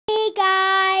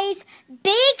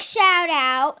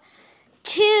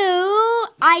to,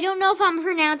 I don't know if I'm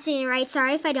pronouncing it right,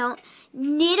 sorry if I don't,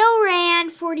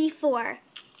 Nidoran44.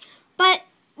 But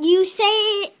you spell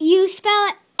it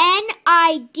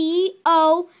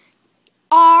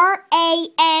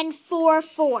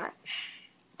Nidoran44.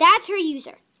 That's her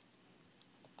user.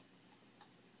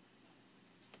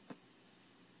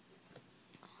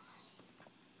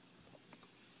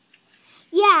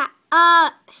 Yeah,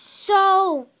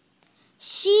 so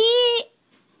she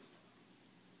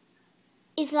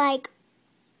is like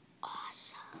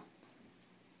awesome.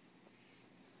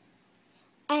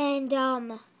 And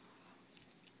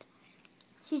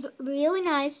she's really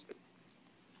nice.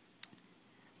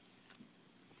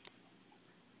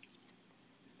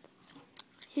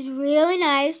 She's really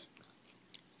nice.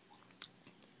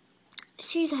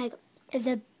 She's like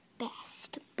the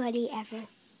best buddy ever.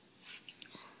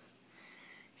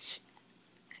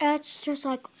 That's just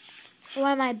like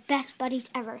one of my best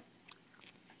buddies ever.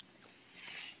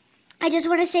 I just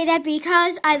want to say that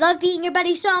because I love being your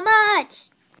buddy so much.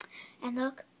 And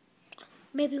look,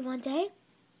 maybe one day,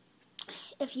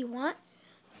 if you want,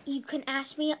 you can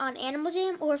ask me on Animal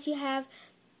Jam, or if you have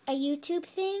a YouTube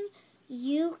thing,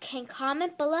 you can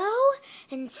comment below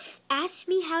and ask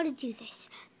me how to do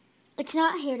this. It's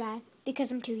not hair dye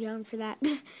because I'm too young for that.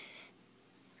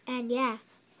 And yeah.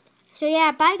 So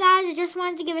yeah, bye guys. I just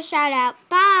wanted to give a shout out.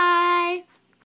 Bye.